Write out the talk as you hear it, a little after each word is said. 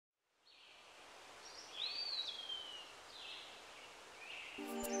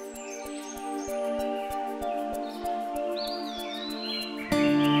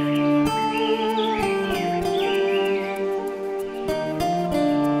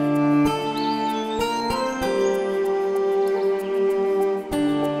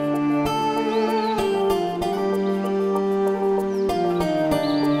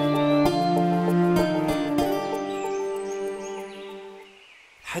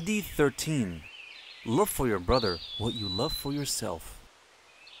Hadith 13. Love for your brother what you love for yourself.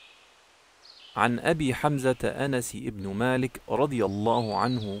 عن أبي حمزة أنس بن مالك رضي الله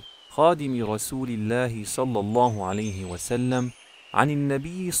عنه خادم رسول الله صلى الله عليه وسلم عن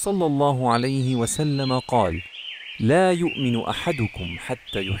النبي صلى الله عليه وسلم قال: لا يؤمن أحدكم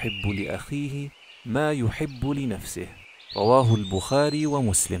حتى يحب لأخيه ما يحب لنفسه. رواه البخاري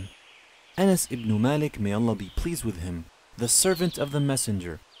ومسلم. Anas ibn Malik, may Allah be pleased with him, the servant of the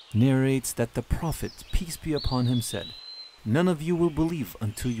messenger, narrates that the Prophet, peace be upon him, said, "None of you will believe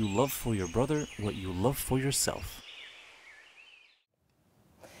until you love for your brother what you love for yourself."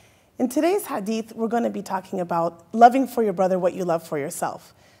 In today's hadith, we're going to be talking about loving for your brother what you love for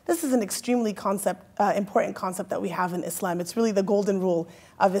yourself. This is an extremely important concept that we have in Islam. It's really the golden rule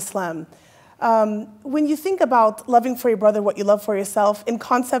of Islam. When you think about loving for your brother what you love for yourself, in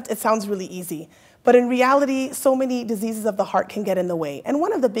concept, it sounds really easy. But in reality, so many diseases of the heart can get in the way. And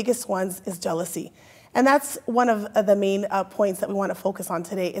one of the biggest ones is jealousy. And that's one of the main points that we want to focus on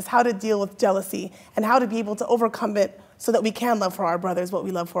today, is how to deal with jealousy and how to be able to overcome it so that we can love for our brothers what we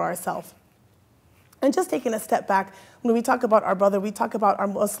love for ourselves. And just taking a step back, when we talk about our brother, we talk about our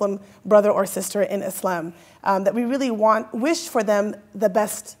Muslim brother or sister in Islam, that we really wish for them the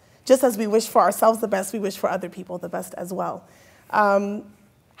best. Just as we wish for ourselves the best, we wish for other people the best as well.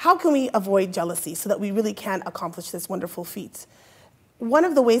 How can we avoid jealousy so that we really can accomplish this wonderful feat? One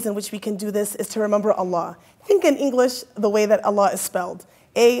of the ways in which we can do this is to remember Allah. Think in English the way that Allah is spelled,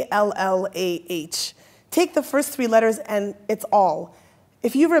 A-L-L-A-H. Take the first three letters and it's all.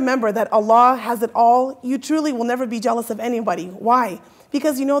 If you remember that Allah has it all, you truly will never be jealous of anybody. Why?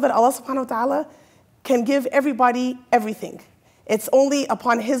 Because you know that Allah subhanahu wa ta'ala can give everybody everything. It's only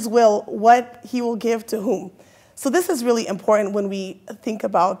upon His will what He will give to whom. So this is really important when we think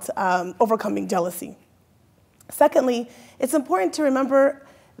about overcoming jealousy. Secondly, it's important to remember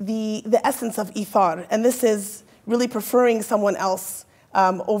the essence of ithar, and this is really preferring someone else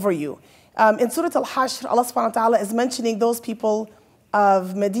over you. In Surah Al-Hashr, Allah subhanahu wa ta'ala is mentioning those people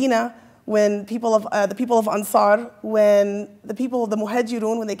of Medina, when the people of Ansar, when the people of the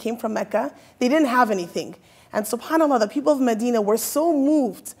Muhajirun, when they came from Mecca, they didn't have anything. And subhanAllah, the people of Medina were so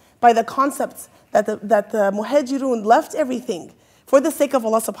moved by the concept that the Muhajirun left everything for the sake of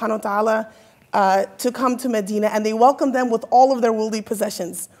Allah subhanahu wa ta'ala to come to Medina, and they welcomed them with all of their worldly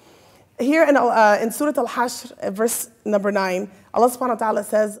possessions. Here in Surah Al-Hashr, verse number 9, Allah subhanahu wa ta'ala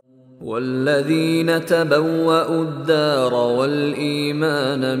says, والذين تبوأوا الدار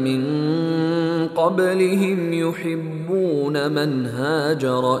والإيمان من قبلهم يحبون من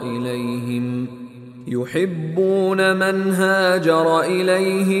هاجر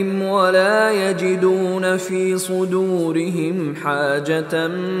إليهم ولا يجدون في صدورهم حاجة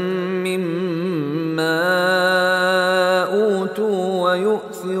مما أوتوا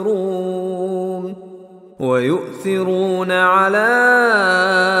ويؤثرون على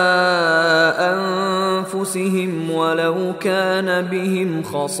أنفسهم ولو كان بهم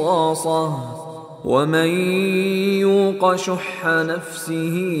خصاصة ومن يوق شح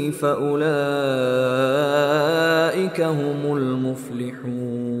نفسه فأولئك هم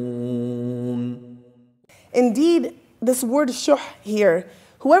المفلحون. Indeed, this word shuh here,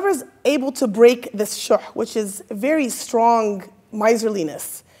 whoever is able to break this shuh, which is very strong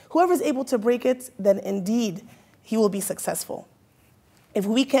miserliness, whoever is able to break it, then indeed he will be successful. If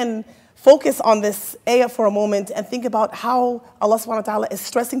we can focus on this ayah for a moment and think about how Allah subhanahu wa ta'ala is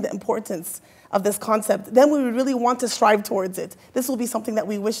stressing the importance of this concept, then we would really want to strive towards it. This will be something that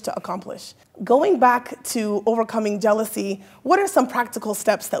we wish to accomplish. Going back to overcoming jealousy, what are some practical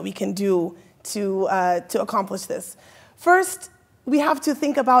steps that we can do to accomplish this? First, we have to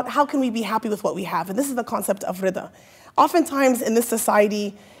think about how can we be happy with what we have, and this is the concept of rida. Oftentimes in this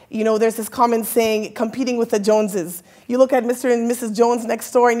society, you know, there's this common saying, competing with the Joneses. You look at Mr. and Mrs. Jones next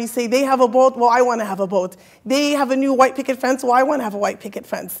door and you say, they have a boat, well, I want to have a boat. They have a new white picket fence, well, I want to have a white picket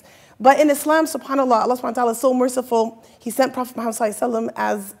fence. But in Islam, subhanAllah, Allah subhanahu wa ta'ala is so merciful. He sent Prophet Muhammad sallallahu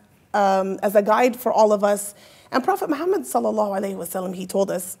alaihi wasallam as a guide for all of us. And Prophet Muhammad sallallahu alaihi wasallam, he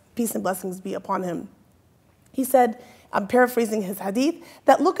told us, peace and blessings be upon him. He said, I'm paraphrasing his hadith,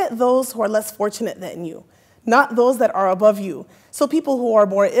 that look at those who are less fortunate than you, not those that are above you. So people who are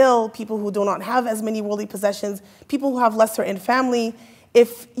more ill, people who do not have as many worldly possessions, people who have lesser in family,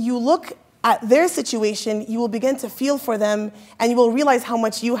 if you look at their situation, you will begin to feel for them and you will realize how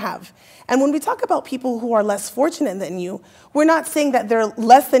much you have. And when we talk about people who are less fortunate than you, we're not saying that they're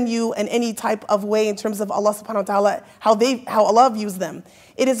less than you in any type of way in terms of Allah subhanahu wa ta'ala, how Allah views them.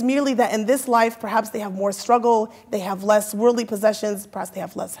 It is merely that in this life, perhaps they have more struggle, they have less worldly possessions, perhaps they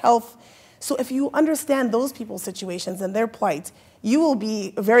have less health. So if you understand those people's situations and their plight, you will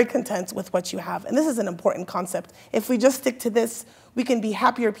be very content with what you have. And this is an important concept. If we just stick to this, we can be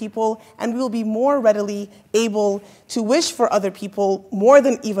happier people, and we will be more readily able to wish for other people more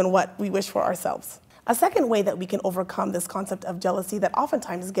than even what we wish for ourselves. A second way that we can overcome this concept of jealousy that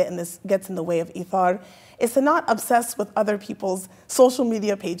oftentimes gets in the way of ithar is to not obsess with other people's social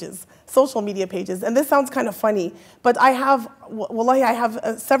media pages. And this sounds kind of funny, but I have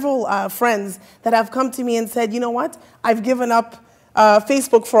several friends that have come to me and said, you know what, I've given up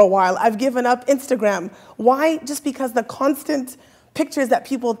Facebook for a while. I've given up Instagram. Why? Just because the constant pictures that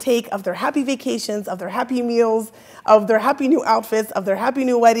people take of their happy vacations, of their happy meals, of their happy new outfits, of their happy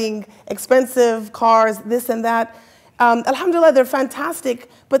new wedding, expensive cars, this and that. Alhamdulillah, they're fantastic,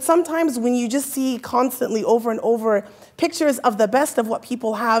 but sometimes when you just see constantly over and over pictures of the best of what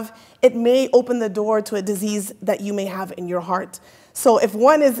people have, it may open the door to a disease that you may have in your heart. So if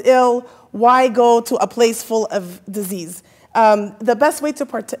one is ill, why go to a place full of disease? The best way to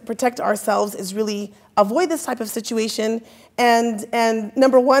protect ourselves is really avoid this type of situation, and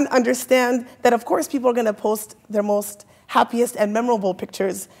number one, understand that of course people are going to post their most happiest and memorable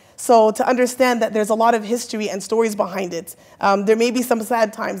pictures. So to understand that there's a lot of history and stories behind it. There may be some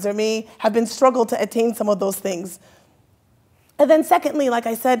sad times. There may have been struggle to attain some of those things. And then secondly, like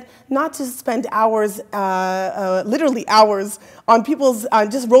I said, not to spend hours, literally hours, on people's,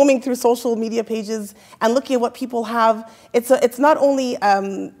 just roaming through social media pages and looking at what people have. It's not only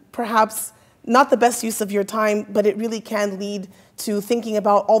perhaps not the best use of your time, but it really can lead to thinking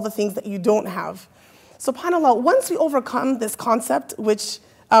about all the things that you don't have. SubhanAllah, once we overcome this concept, which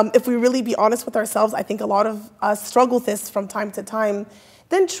if we really be honest with ourselves, I think a lot of us struggle with this from time to time,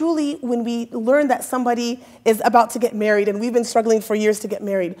 then truly when we learn that somebody is about to get married and we've been struggling for years to get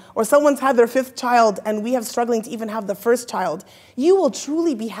married, or someone's had their 5th child and we have struggling to even have the 1st child, you will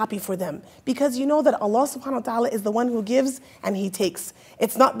truly be happy for them because you know that Allah subhanahu wa ta'ala is the one who gives and He takes.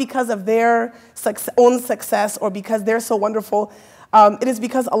 It's not because of their own success or because they're so wonderful. It is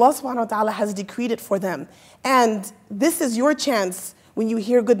because Allah subhanahu wa ta'ala has decreed it for them. And this is your chance when you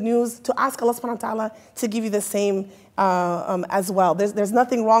hear good news to ask Allah subhanahu wa ta'ala to give you the same as well. There's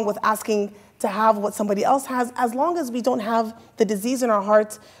nothing wrong with asking to have what somebody else has, as long as we don't have the disease in our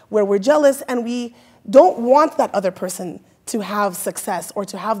hearts where we're jealous and we don't want that other person to have success or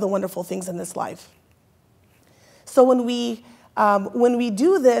to have the wonderful things in this life. So when we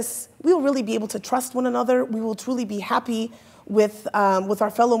do this, we will really be able to trust one another. We will truly be happy with our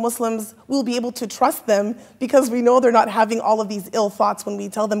fellow Muslims. We'll be able to trust them because we know they're not having all of these ill thoughts when we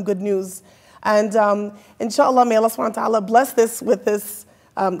tell them good news. And inshallah, may Allah subhanahu wa ta'ala bless this with this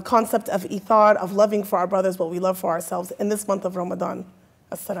concept of ithar, of loving for our brothers what we love for ourselves in this month of Ramadan.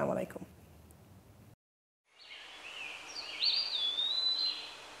 Assalamu alaikum.